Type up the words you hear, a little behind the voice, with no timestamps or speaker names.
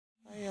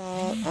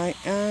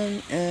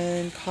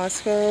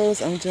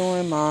Costco's. I'm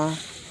doing my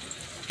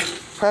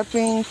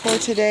prepping for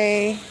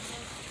today.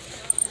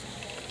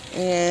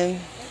 And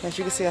as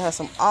you can see, I have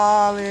some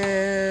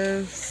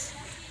olives.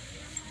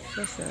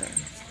 What's that?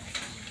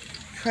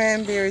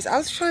 Cranberries. I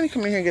was trying to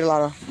come in here and get a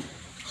lot of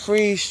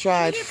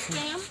freeze-dried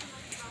fruit.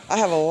 I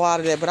have a lot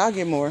of that, but I'll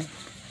get more.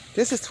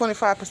 This is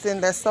 25%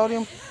 that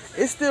sodium.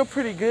 It's still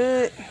pretty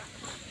good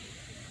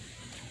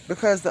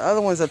because the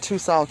other ones are too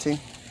salty.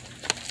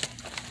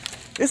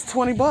 It's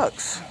 20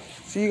 bucks.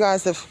 So you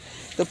guys,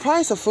 the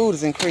price of food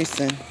is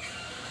increasing.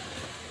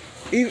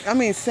 I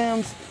mean,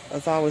 Sam's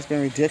has always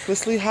been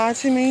ridiculously high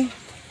to me.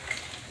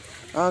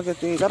 I'll get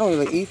these. I don't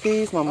really eat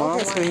these. My mom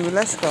likes me.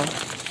 Let's go.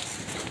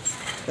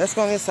 Let's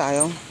go on this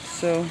aisle.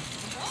 So,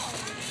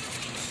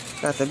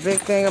 got the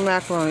big thing of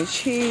macaroni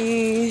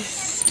cheese,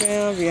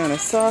 spam, Vienna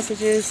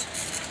sausages,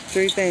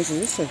 3 things,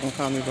 and this is gonna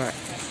call me back.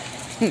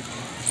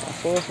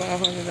 $400 or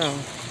 $500.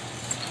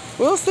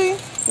 We'll see.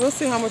 We'll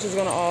see how much it's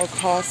gonna all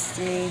cost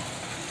me.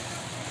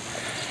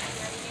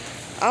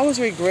 I was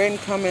regretting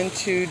coming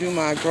to do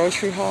my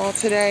grocery haul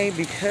today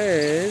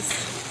because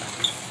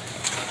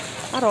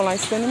I don't like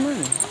spending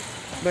money.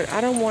 But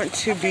I don't want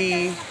to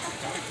be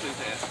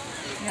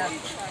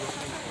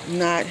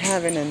not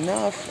having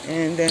enough,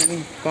 and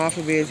then God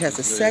forbid it has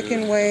a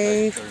second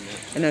wave,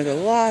 another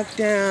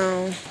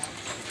lockdown.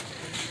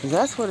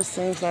 That's what it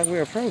seems like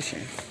we're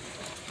approaching.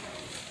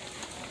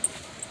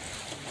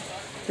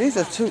 These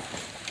are two.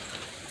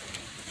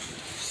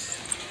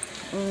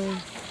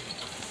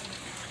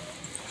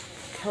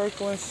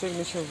 Kirkland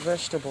Signature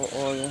Vegetable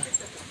Oil.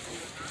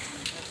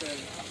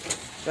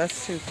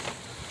 That's too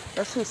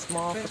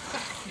small.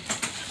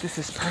 This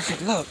is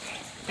perfect. Look,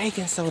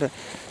 baking soda.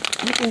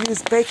 You can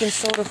use baking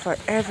soda for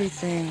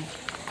everything.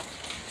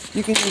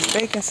 You can use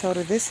baking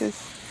soda. This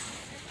is,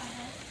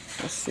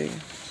 let's see,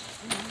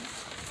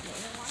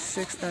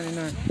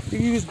 $6.99. You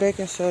can use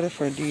baking soda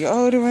for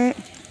deodorant,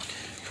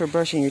 for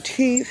brushing your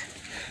teeth,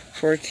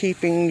 for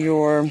keeping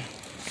your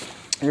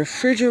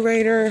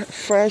refrigerator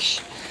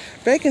fresh.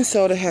 Baking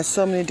soda has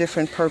so many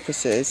different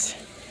purposes.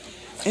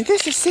 And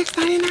this is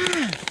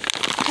 $6.99.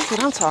 That's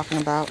what I'm talking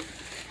about.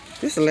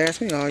 This will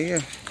last me all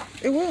year.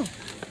 It will.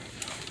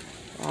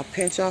 I'll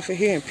pinch off of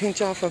here and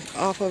pinch off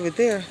of it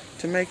there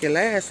to make it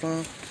last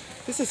long.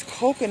 This is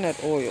coconut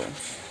oil.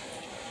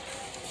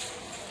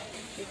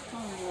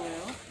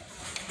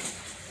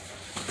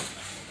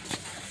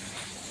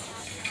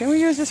 Can we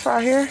use this for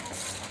our hair? No.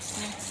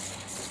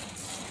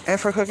 And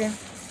for cooking?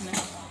 No.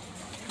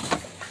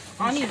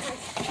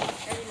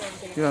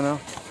 You don't know?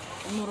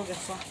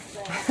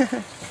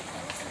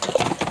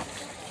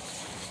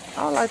 I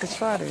would like to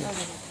try this.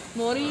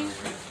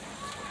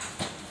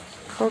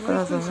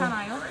 Coconut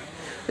oil.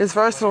 It's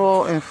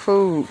versatile in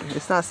food.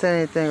 It's not saying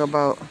anything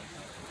about.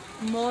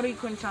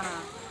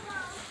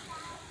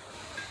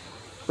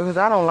 Because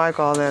I don't like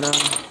all that.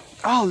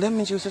 Oh,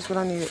 lemon juice. That's what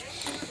I need.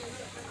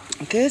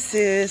 This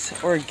is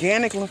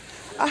organic.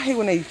 I hate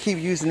when they keep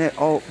using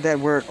that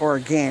word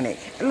organic.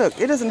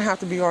 Look, it doesn't have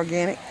to be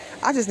organic.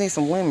 I just need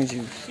some lemon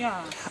juice.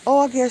 Yeah. Oh,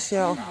 I guess,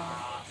 y'all.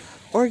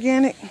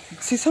 Organic.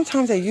 See,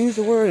 sometimes they use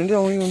the word and it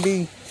don't even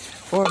be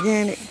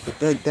organic.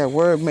 That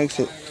word makes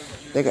it.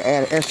 They could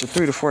add an extra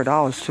 $3 to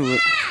 $4 to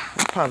it.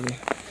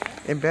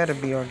 It better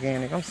be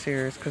organic. I'm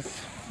serious, cause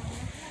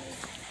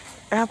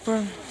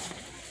apple.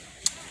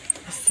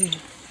 Let's see.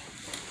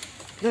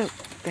 Look,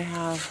 they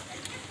have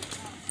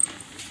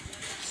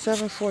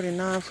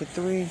 $7.49 for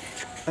 3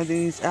 of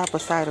these apple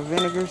cider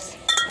vinegars.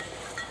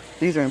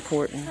 These are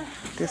important.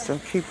 This will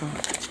keep them.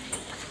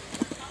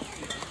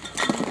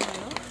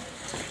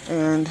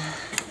 And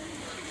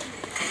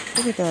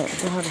look at that.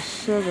 They have the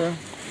sugar.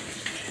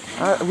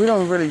 We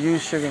don't really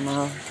use sugar in my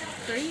house.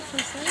 3%?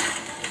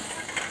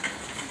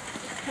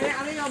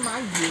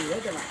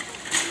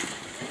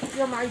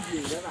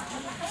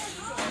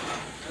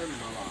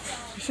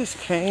 This is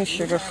cane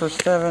sugar for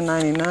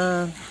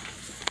 $7.99.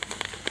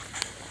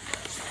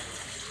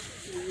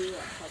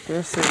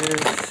 This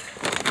is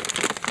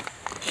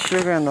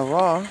sugar in the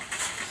raw,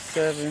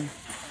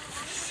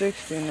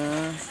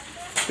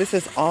 $7.69. This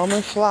is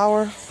almond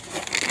flour.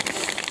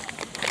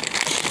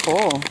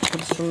 Oh,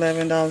 it's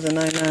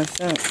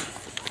 $11.99.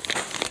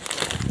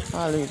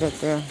 I'll leave that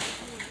there.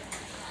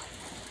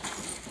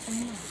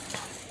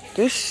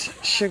 This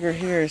sugar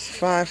here is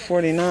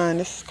 $5.49.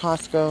 This is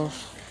Costco.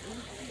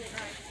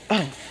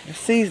 Oh, the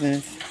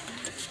seasonings.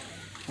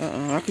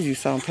 I could use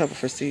salt and pepper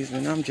for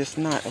seasoning. I'm just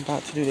not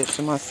about to do that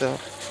to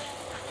myself.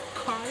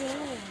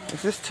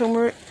 Is this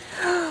turmeric?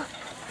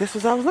 This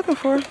is what I was looking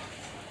for.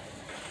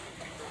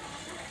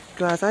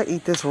 Guys, I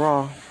eat this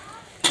raw.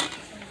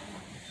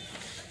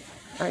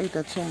 I eat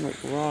that turmeric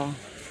raw.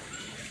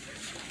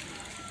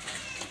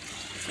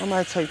 I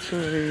might take 2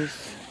 of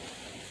these.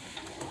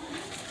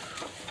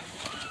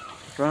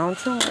 Ground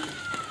turmeric.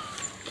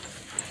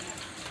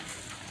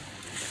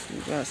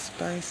 You got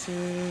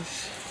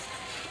spices.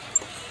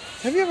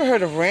 Have you ever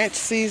heard of ranch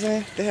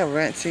seasoning? They have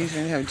ranch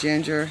seasoning. They have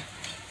ginger,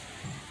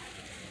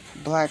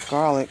 black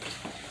garlic.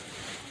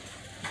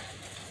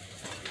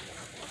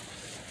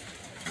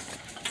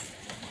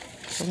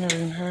 I've never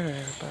even heard of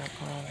that back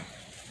product.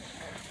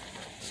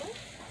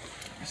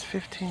 It's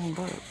 $15.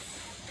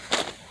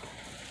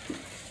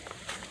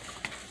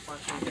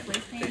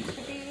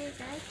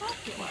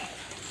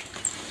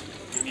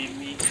 You need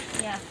me?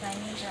 Yes, I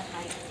need the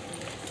height.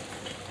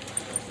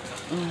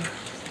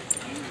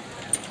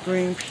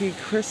 Green pea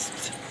crisp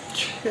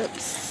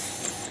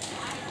chips.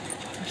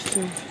 Let's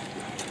see.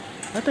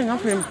 I think I'm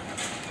pretty.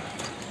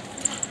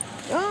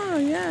 Oh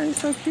yeah, he's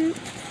so cute.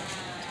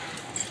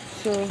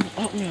 So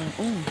oatmeal.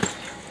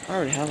 I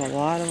already have a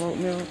lot of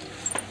oatmeal.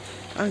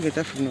 I can get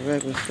that from the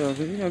regular store,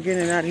 but you know,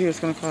 getting it out of here is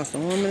gonna cost a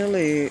arm and a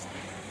leg.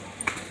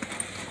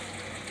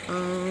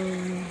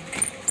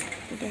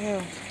 What the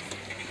hell?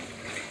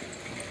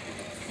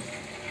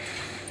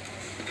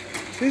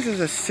 These are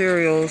the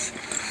cereals.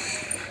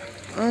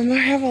 I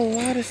have a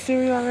lot of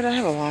cereal already. I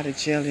have a lot of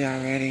jelly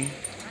already.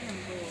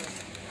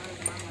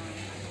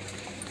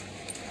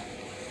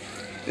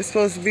 It's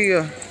supposed to be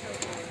I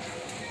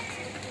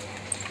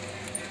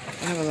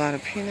have a lot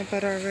of peanut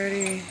butter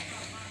already.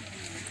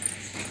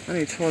 I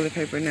need toilet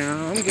paper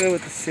now. I'm good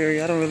with the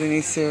cereal. I don't really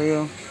need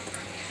cereal.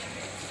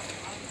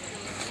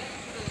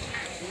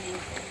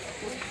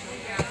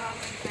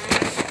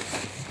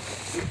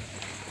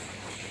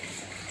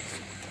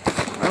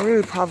 I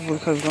really probably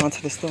could have gone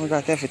to the store and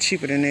got that for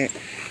cheaper than that.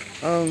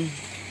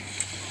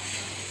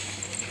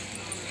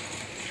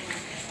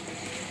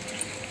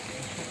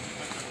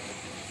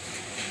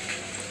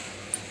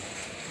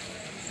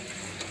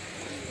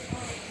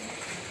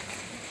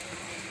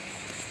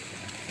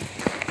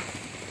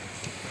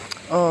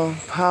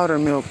 Powder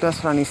milk.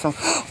 That's what I need some.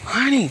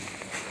 Honey,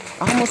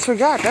 I almost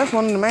forgot. That's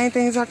one of the main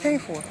things I came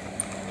for.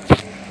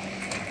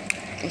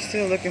 I'm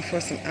still looking for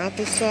some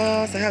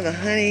applesauce. I have the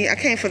honey. I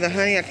came for the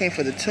honey. I came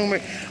for the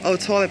turmeric. Oh,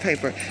 toilet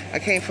paper. I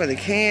came for the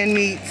canned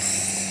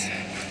meats.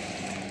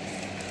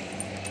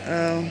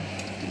 I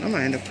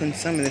might end up putting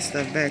some of this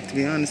stuff back, to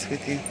be honest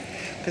with you.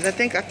 Because I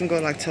think I can go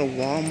like to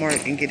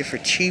Walmart and get it for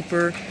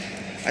cheaper.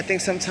 I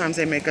think sometimes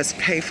they make us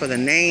pay for the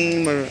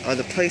name or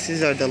the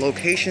places or the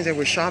locations that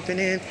we're shopping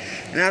in.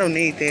 And I don't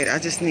need that. I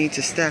just need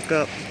to stack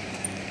up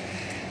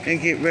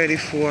and get ready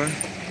for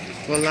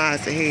what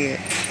lies ahead.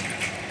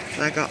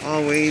 Like I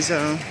always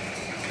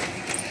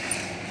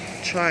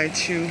try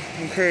to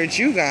encourage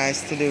you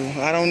guys to do.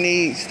 I don't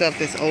need stuff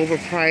that's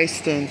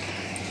overpriced, and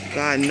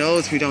God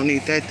knows we don't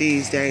need that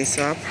these days.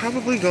 So I'll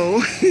probably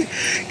go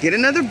get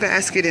another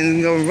basket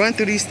and go run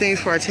through these things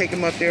before I take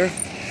them up there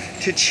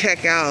to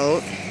check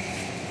out,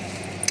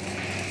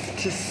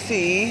 to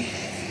see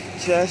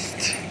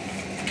just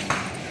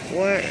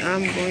what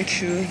I'm going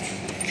to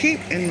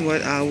keep and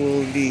what I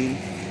will be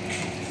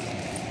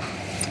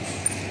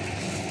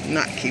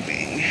not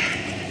keeping.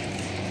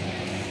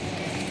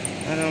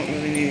 I don't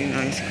really need an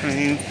ice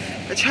cream.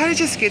 I try to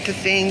just get the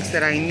things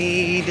that I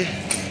need.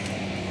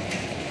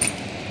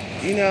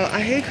 You know, I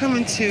hate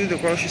coming to the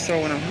grocery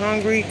store when I'm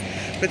hungry,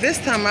 but this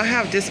time I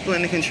have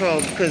discipline and control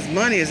because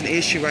money is an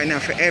issue right now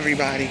for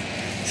everybody.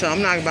 So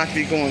I'm not about to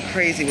be going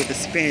crazy with the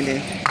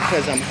spending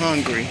because I'm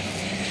hungry.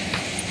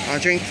 I'll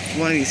drink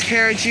one of these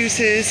carrot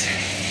juices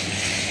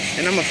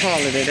and I'm gonna call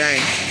it a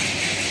day.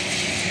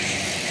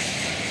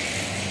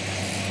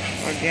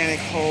 Organic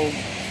whole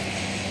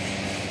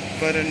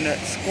butternut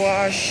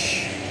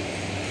squash.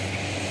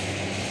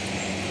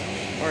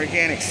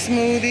 Organic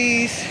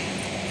smoothies.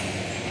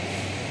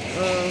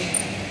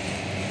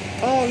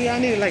 Oh yeah, I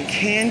need like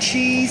canned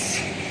cheese.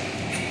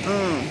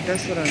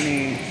 That's what I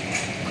need.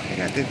 They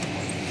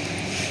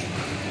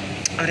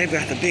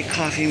got the big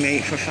coffee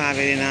mate for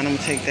 $5.89. I'm gonna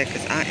take that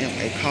because I am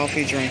a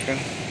coffee drinker.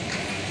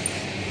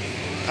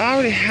 I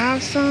already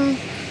have some,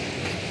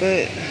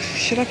 but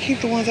should I keep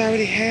the ones I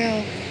already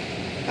have?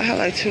 I have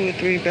like 2 or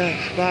 3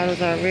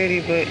 bottles already,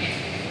 but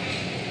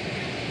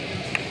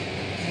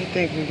I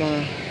think we're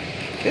gonna.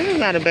 This is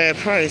not a bad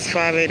price,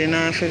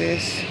 $5.89 for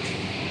this.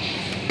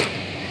 I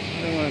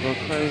don't wanna go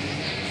crazy.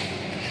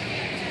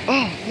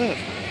 Oh, look.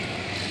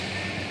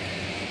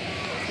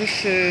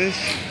 This is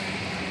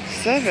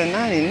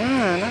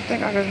 $7.99. I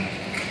think I could.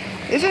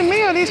 Is it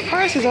me or these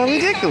prices are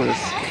ridiculous?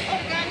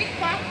 Organic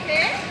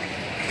chocolate,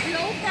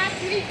 low fat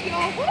Greek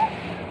yogurt,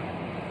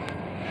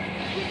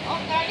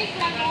 organic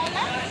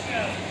granola.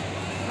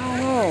 I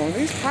don't know.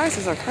 These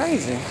prices are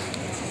crazy.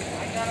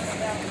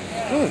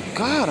 Good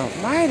God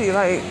Almighty!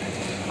 Like,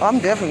 I'm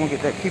definitely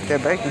gonna get that. Keep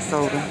that baking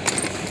soda.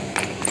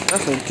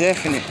 That's a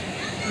definite.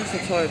 What's the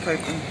toilet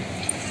paper?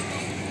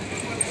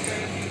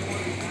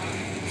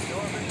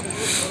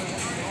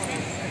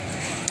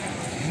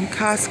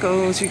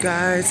 Costco's, you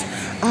guys.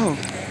 Oh,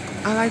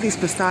 I like these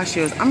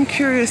pistachios. I'm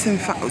curious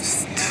if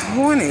it's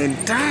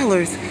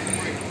 $20.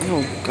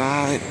 Oh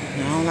God, I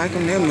don't like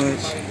them that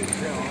much.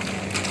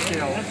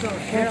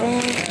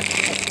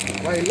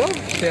 I love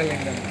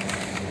selling them.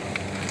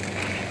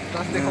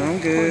 No, I'm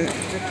good.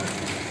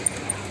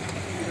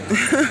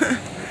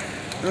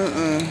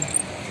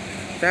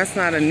 That's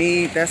not a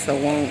need, that's a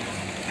want.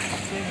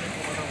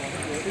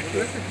 It's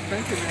less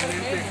expensive than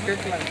they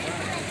like that.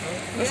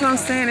 That's what I'm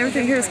saying.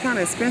 Everything here is kind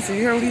of expensive.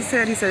 You heard what he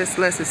said? He said it's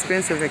less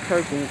expensive at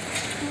Kirkland.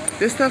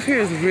 This stuff here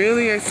is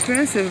really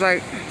expensive.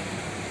 Like,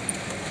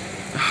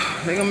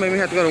 they're gonna make me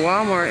have to go to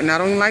Walmart, and I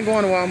don't even like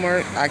going to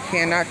Walmart. I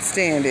cannot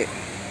stand it.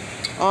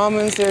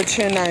 Almonds, they're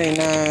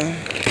 $10.99.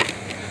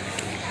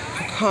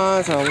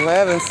 Pecans are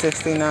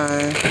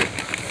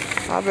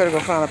 $11.69. I better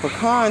go find a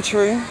pecan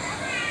tree.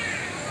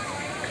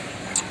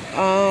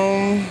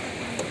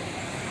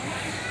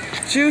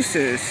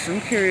 Juices. I'm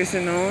curious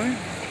in knowing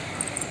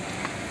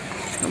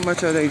how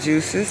much are they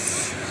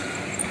juices.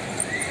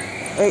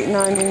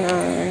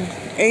 $8.99.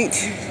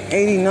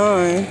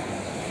 $8.89.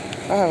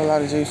 I have a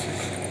lot of juices.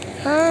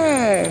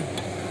 Hey.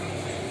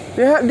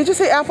 Did you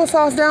see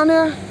applesauce down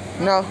there?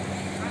 No.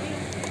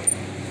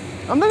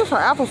 I'm looking for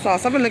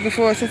applesauce. I've been looking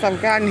for it since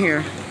I've gotten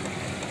here.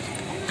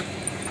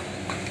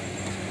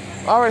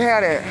 I already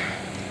had it.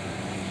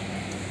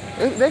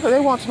 They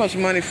want too much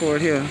money for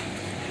it here.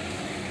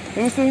 Let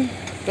me see.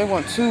 They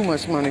want too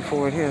much money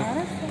for it here.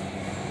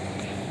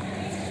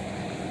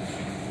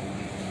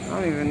 I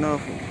don't even know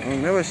if a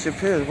membership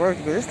here is worth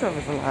it, but this stuff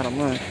is a lot of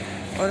money.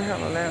 Oh, they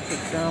have Atlantic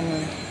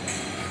salmon.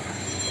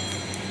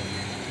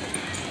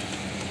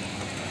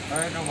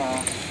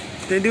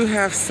 They do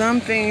have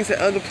some things that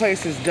other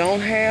places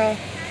don't have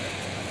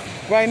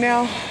right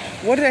now.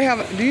 What do they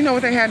have? Do you know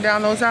what they had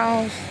down those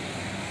aisles?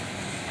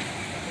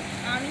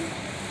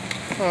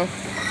 Huh?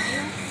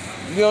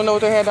 You don't know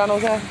what they had down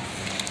those aisles?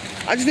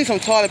 I just need some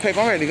toilet paper.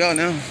 I'm ready to go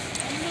now.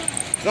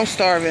 I'm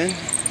starving.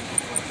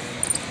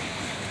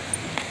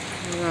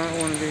 I don't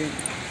want to be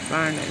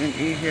buying that and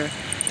eat here.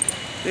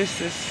 This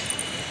is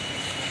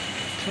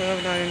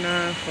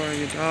 $12.99 for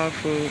your dog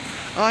food.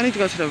 Oh, I need to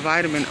go to the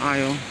vitamin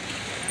aisle.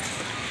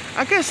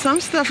 I guess some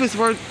stuff is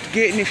worth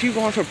getting if you're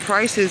going for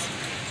prices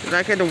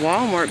like at the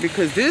Walmart,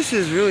 because this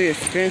is really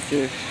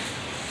expensive.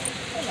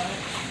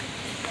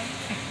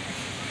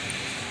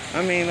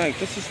 I mean, like,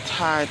 this is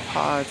Tide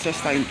Pods.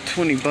 That's like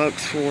 20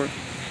 bucks for it.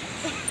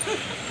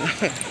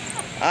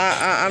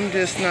 I'm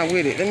just not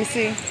with it. Let me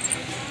see.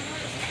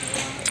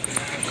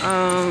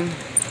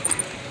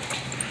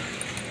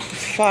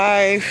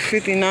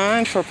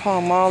 $5.59 for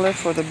Palmolive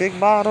for the big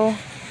bottle.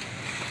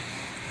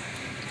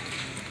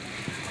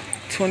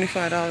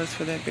 $25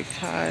 for that big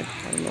Tide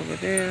bottle over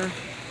there.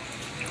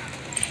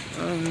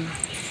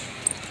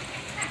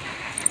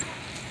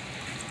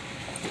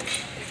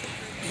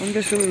 I'm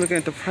just really looking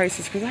at the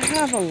prices because I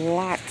have a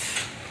lot.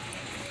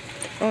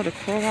 Oh, the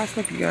Clorox,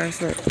 look, you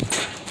guys, look.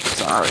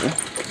 Sorry.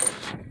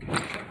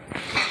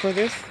 For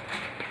this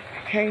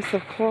case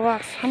of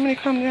Clorox, how many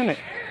come in it?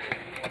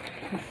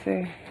 Let's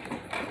see.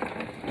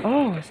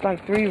 Oh, it's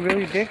like 3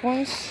 really big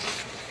ones.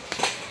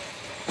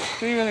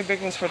 3 really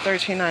big ones for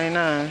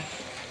 $13.99.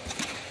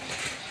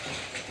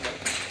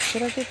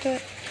 Should I get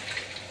that?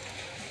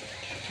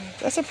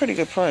 That's a pretty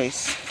good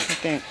price, I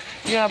think.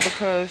 Yeah,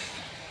 because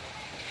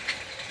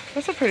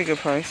that's a pretty good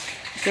price.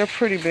 They're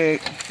pretty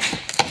big.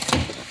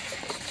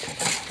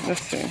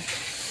 Let's see.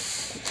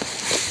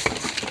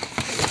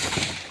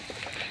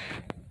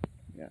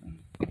 Yeah.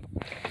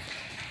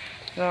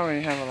 They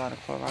already have a lot of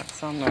Clorox,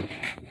 so I'm not.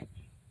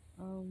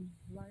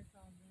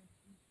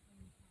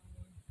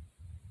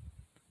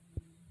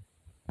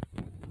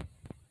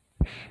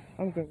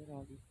 I'm good with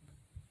all these.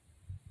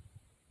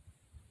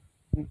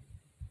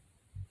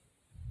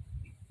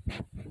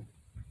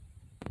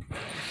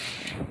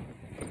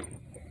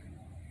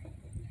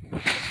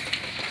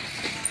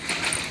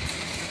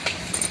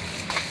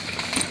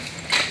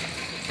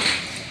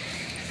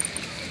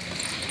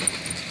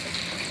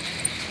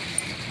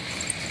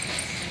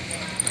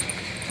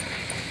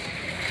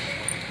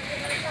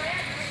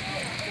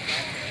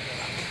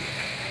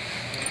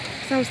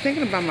 I was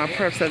thinking about my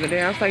preps the other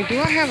day. I was like, do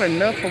I have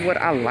enough of what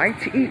I like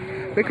to eat?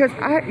 Because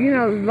a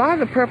lot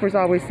of the preppers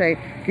always say,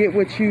 get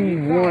what you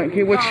want,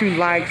 get what you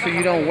like, so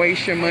you don't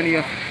waste your money.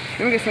 Let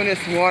me get some of this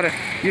water.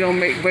 You don't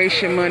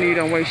waste your money, you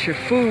don't waste your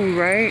food,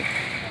 right?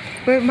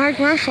 But my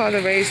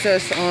grandfather raised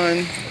us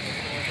on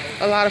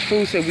a lot of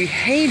foods that we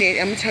hated.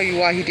 I'm gonna tell you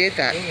why he did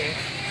that.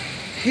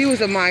 He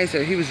was a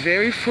miser. He was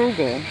very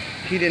frugal.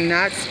 He did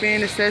not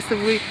spend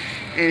excessively,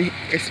 and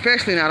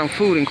especially not on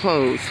food and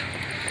clothes.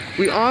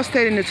 We all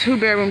stayed in a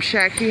 2-bedroom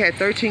shack. He had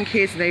 13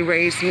 kids and they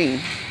raised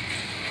me.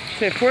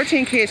 He had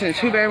 14 kids in a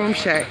 2-bedroom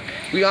shack.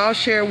 We all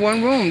shared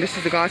one room. This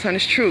is the God's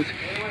honest truth.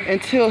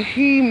 Until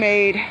he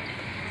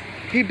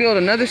built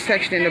another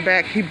section in the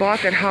back. He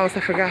bought that house. I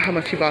forgot how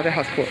much he bought that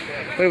house for,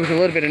 but it was a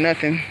little bit of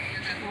nothing.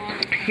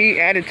 He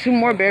added 2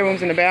 more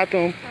bedrooms in the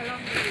bathroom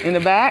in the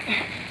back.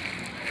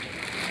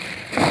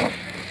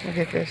 Look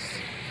at this.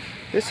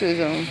 This is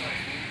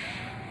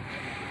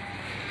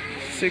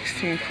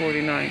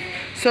 $16.49.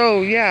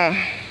 So yeah,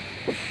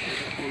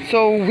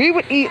 so we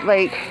would eat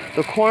like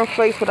the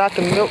cornflakes without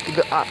the milk,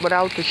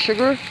 without the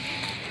sugar,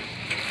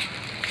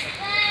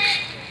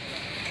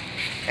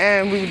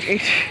 and we would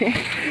eat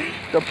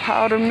the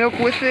powdered milk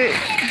with it,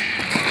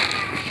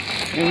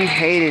 and we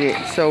hated it,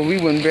 so we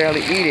wouldn't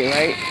barely eat it,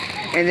 right?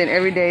 And then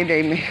every day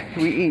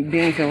we eat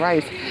beans and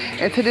rice,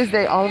 and to this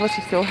day all of us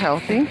are still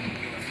healthy,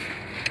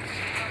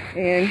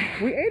 and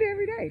we ate it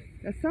every day.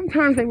 And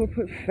sometimes they would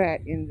put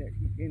fat in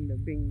the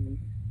beans.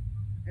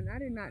 And I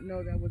did not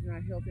know that was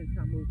not healthy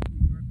until I moved to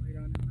New York later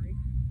on in life.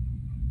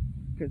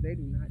 Because they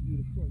do not do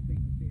the pork thing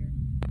up there.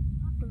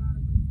 Lost a lot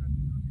of weight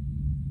talking on it.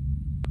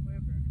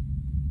 However,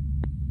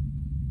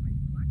 I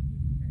used to like to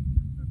eat that kind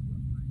of stuff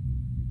look like,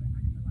 but I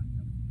didn't realize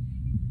that was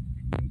cheap.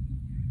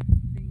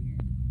 Then,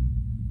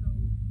 so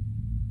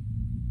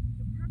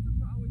the person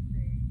will always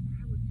say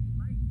I was too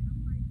light, and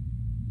I'm like,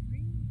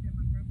 being that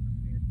my grandmother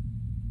made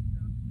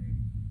us say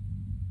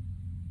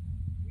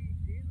we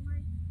didn't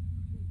like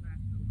the food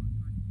lasted a long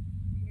time.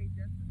 We ate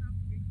just enough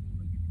to get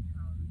full and get the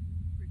calories and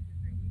nutrition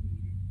that we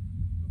needed,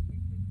 but we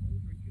couldn't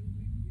overdo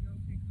it. You know what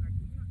I'm saying? Like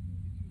when you have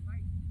food that you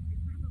like,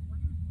 it's not gonna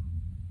last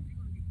long. You're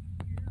gonna get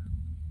eaten up.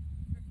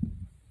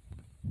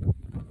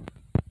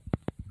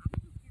 I was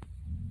just getting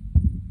food,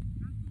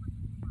 not so much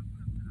food my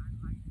stuff that I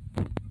like,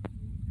 but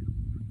food that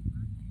was really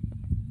not cheap.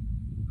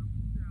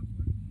 Food that I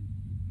would eat.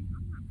 See,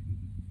 I'm not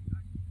picky.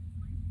 I just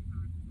lazy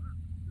how I grew up.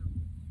 So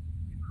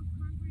if I'm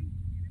hungry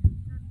and if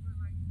it's just for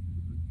like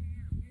a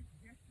can of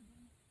mixed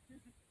vegetables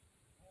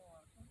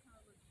or some kind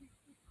of a cheap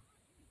soup,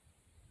 I'll eat.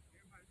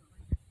 Everybody's not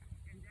like that.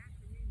 And that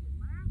to me will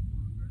last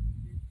longer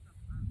than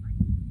stuff I like.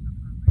 Stuff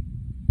I like,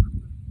 I'm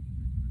gonna eat that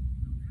kind.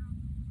 So now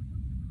I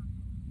go to the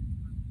Costco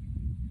sometimes to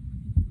get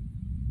things that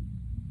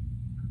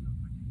I don't know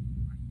if I told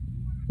you right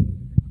before.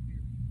 It's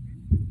very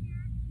expensive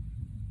here. I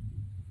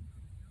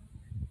know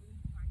that food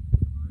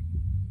prices are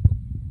increasing.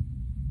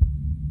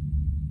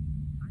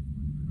 I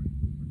just want to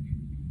hurry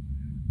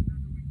before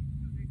another week or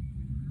two, maybe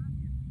even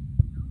higher.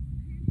 Those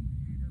pennies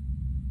add up.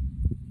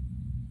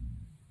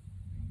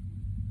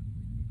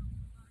 You know,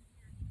 around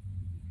here,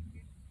 you can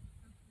get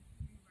stuff that you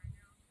need right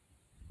now.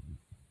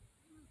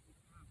 That's the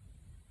problem.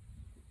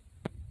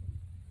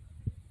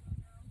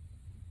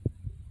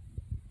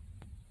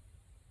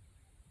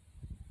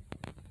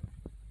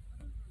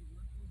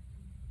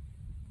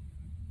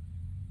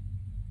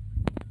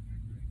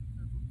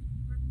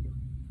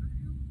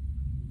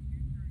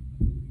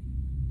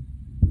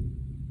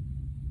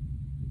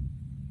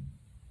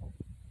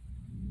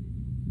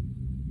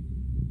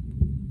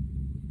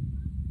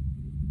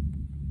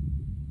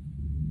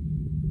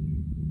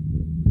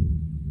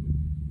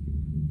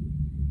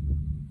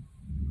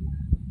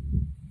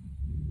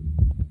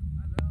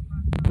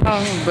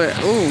 But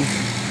ooh,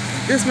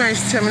 this man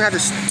used to tell me not to,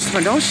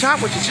 don't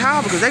shop with your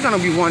child because they're gonna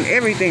be wanting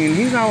everything, and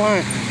he's not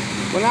lying.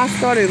 When I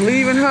started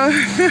leaving her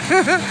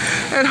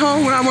at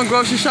home when I went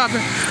grocery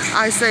shopping,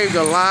 I saved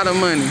a lot of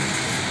money.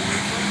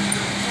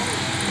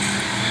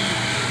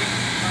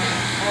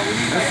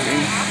 Let's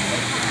see.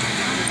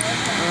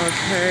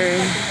 Okay.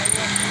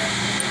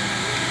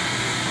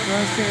 Do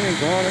I see any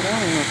garlic? I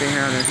don't know if they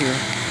have it here.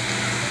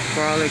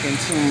 Garlic and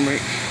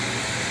turmeric.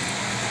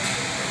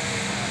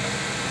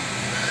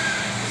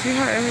 See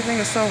how everything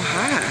is so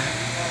high.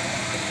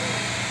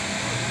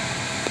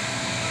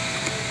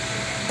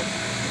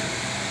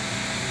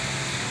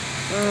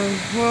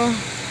 Well,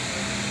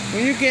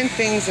 when you're getting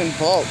things in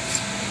bulk,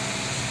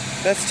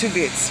 that's to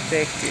be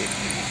expected.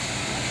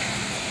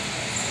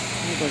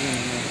 Let me go down a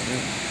little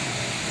bit.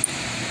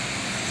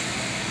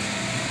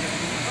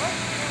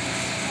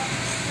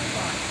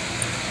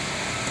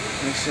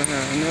 Make sure I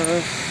have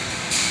enough.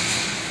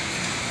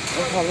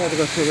 I'll probably have to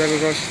go to a regular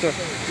grocery store,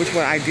 which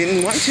what I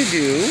didn't want to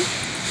do.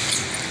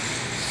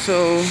 So,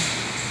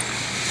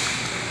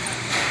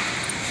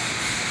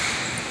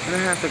 I'm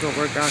gonna have to go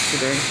work out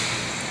today.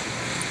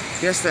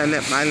 Yesterday I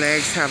let my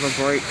legs have a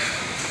break.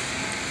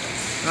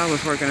 I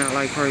was working out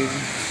like crazy.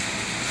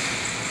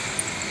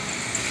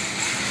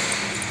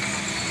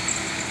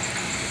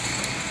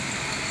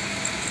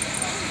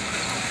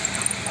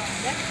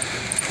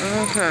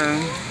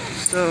 Okay,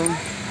 so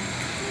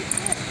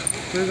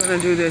we're gonna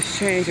do this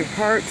change of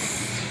carts.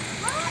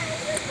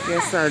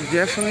 Yes, I'm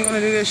definitely gonna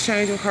do this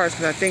change of carts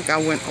because I think I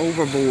went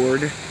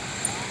overboard.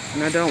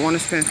 And I don't want to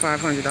spend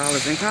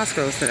 $500 in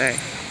Costco today.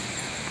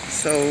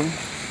 So,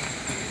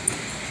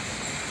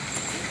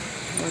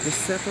 I want to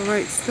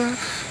separate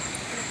stuff.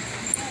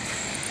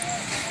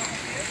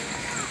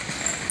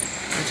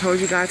 I told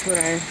you guys what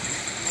I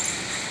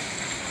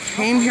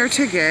came here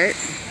to get.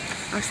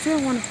 I still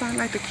want to find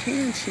like the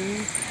canned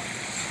cheese.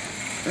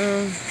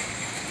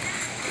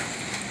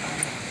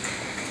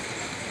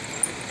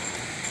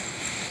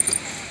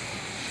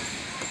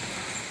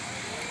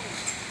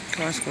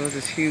 Costco's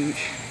is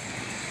huge.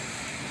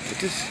 But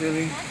this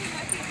really.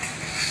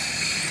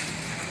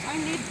 I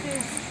need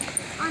this.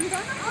 I'm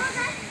gonna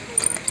order.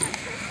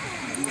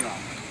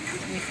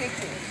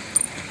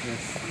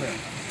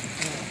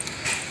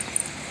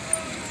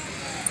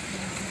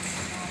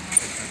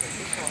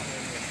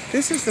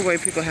 This is the way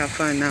people have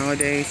fun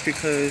nowadays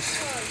because,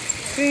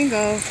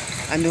 bingo,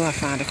 I knew I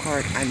found a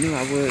cart. I knew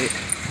I would.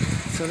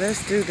 So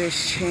let's do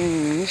this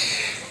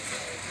change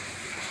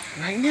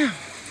right now.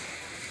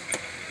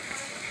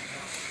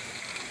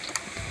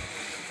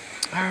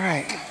 All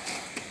right.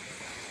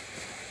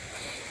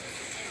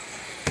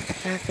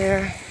 That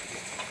there.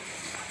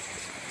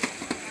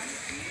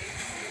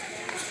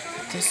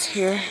 This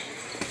here.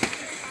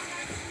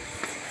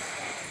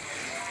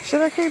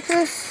 Should I keep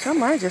this? I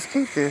might just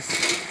keep this.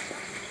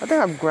 I think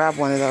I've grabbed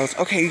one of those.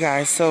 Okay, you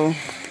guys, so...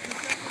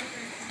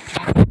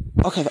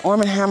 Okay, the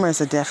Arm & Hammer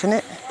is a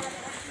definite.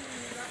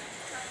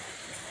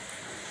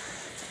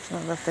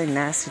 I left their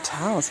nasty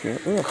towels here.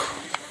 Ugh,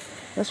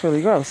 that's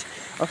really gross.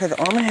 Okay, the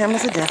Arm & Hammer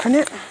is a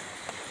definite.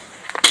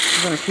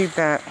 I'm gonna keep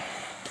that.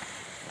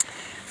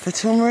 The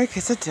turmeric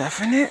is a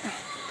definite.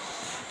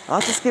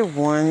 I'll just get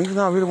one, even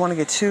though I really want to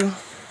get two.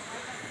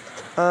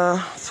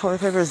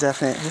 Toilet paper is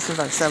definite. This is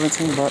like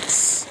 17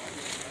 bucks.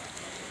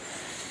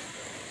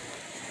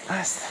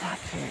 That's my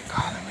kid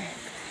calling me.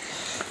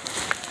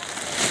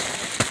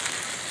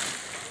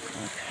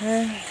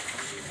 Okay.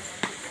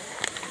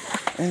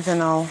 And then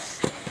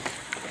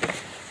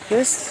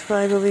this,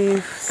 I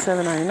believe,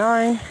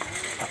 $7.99.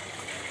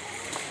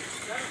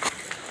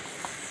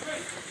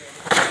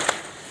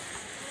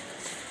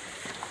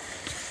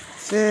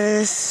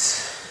 This,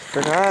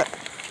 forgot.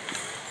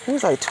 It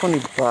was like 20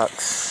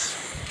 bucks.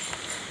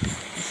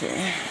 Let's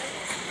see.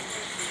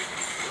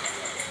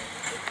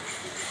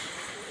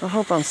 I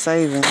hope I'm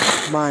saving,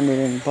 buying it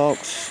in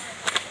bulks.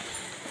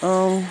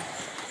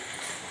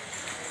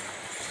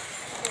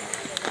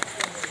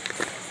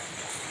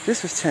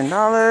 This was $10.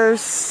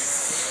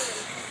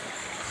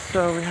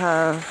 So we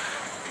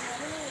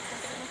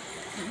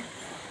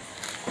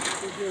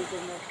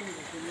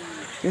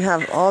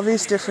have all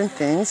these different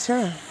things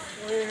here.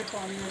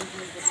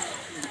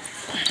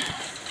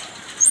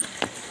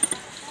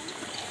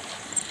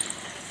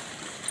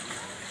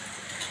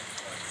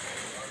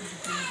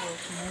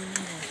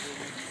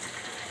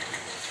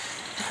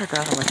 I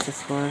forgot how much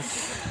this was.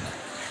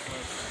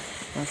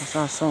 I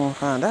thought someone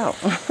found out.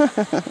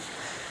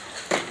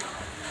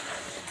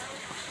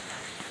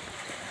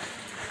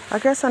 I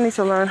guess I need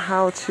to learn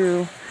how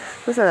to.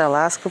 Who's that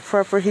Alaska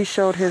prepper? He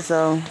showed his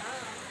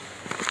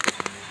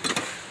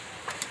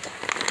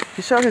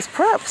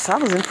preps. I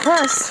was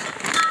impressed.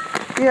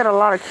 He had a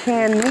lot of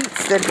canned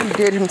meats that he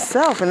did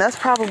himself, and that's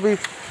probably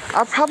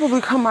I'll probably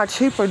come out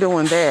cheaper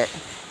doing that,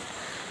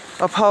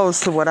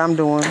 opposed to what I'm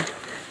doing,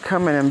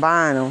 coming and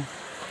buying them.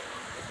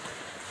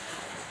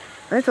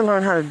 I need to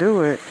learn how to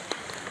do it.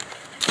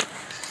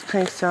 This is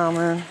pink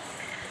salmon.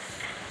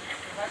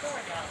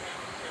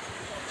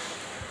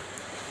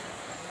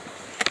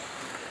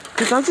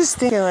 Because I'm just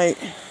thinking, like,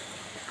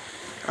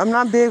 I'm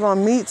not big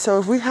on meat, so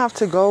if we have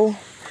to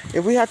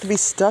be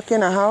stuck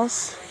in a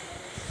house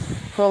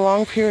for a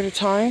long period of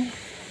time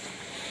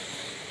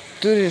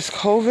due to this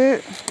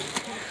COVID,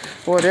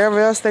 or whatever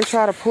else they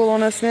try to pull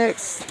on us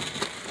next,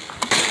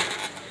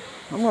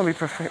 I'm going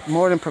to be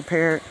more than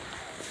prepared.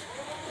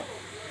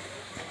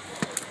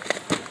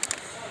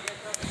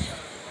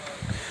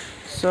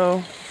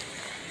 So,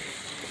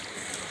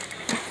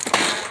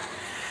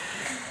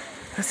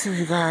 let's see what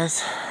you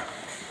guys.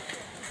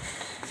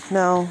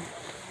 No,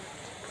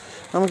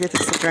 I'm gonna get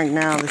this to drink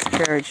now, this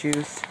carrot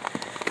juice.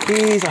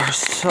 These are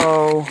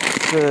so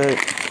good.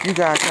 You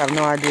guys have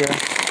no idea.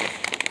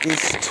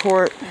 These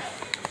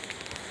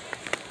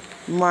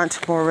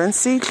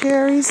Montmorency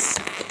cherries.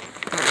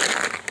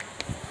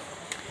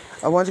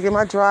 I want to get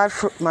my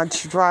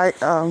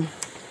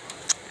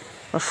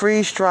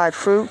freeze-dried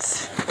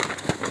fruits.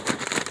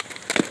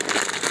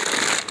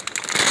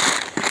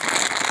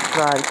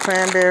 Dried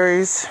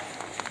cranberries.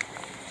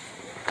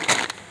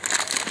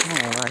 I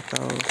don't like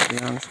those, to be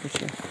honest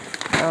with you.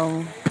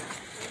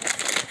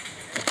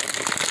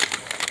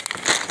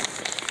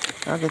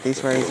 I'll get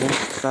these raisins,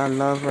 because I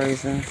love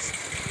raisins.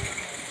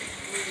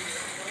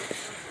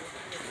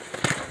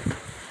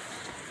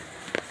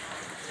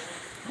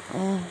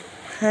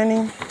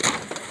 Honey.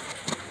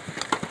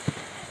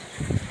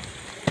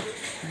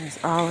 These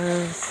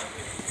olives.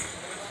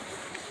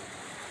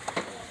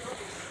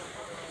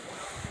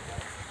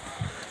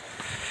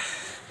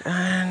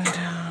 And,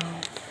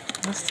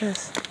 what's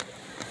this?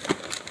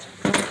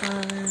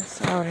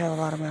 I already have a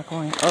lot of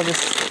macaroni. Oh,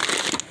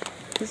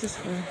 this is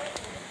for...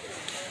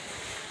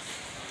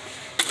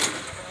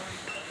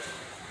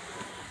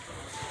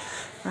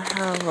 I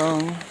have,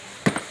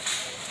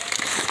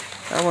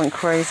 I went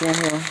crazy in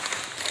here.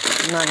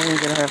 I'm not even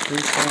gonna have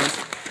these things.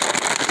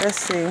 Let's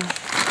see.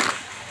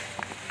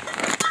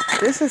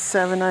 This is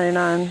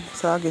 $7.99,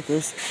 so I'll get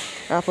this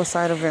apple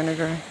cider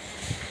vinegar.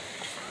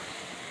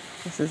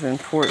 This is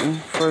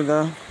important for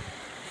the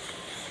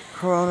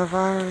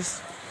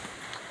coronavirus.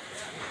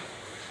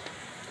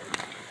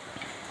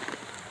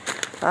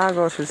 I'll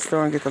go to the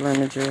store and get the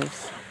lemon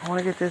juice. I want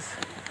to get this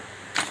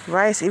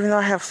rice, even though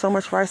I have so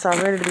much rice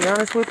already, to be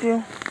honest with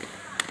you.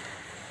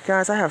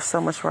 Guys, I have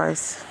so much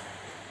rice.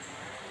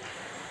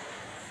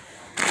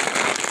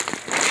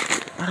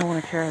 I don't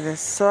want to carry this.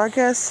 So I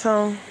guess,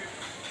 I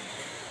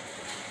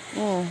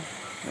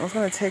was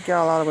going to take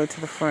y'all all the way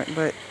to the front,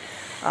 but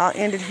I'll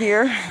end it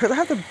here because I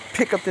have to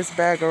pick up this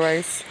bag of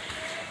rice.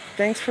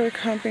 Thanks for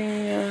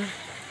coming.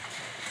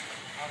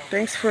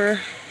 Thanks for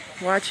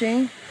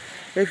watching.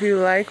 If you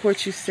like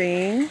what you're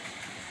seeing,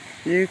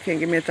 you can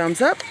give me a thumbs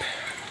up.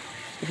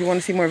 If you want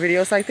to see more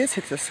videos like this,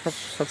 hit the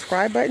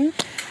subscribe button.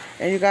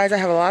 And you guys, I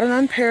have a lot of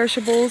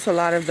non-perishables, a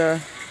lot of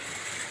the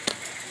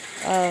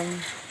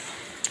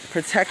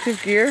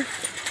protective gear,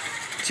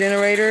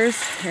 generators,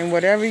 and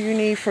whatever you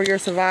need for your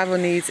survival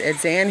needs at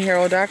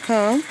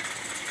zanharold.com.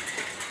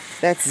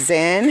 That's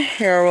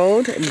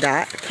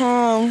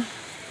zanharold.com.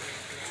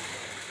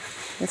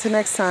 Until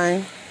next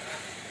time,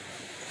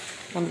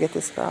 I'm gonna get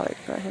this garlic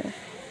right here.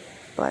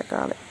 Black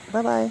garlic.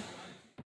 Bye-bye.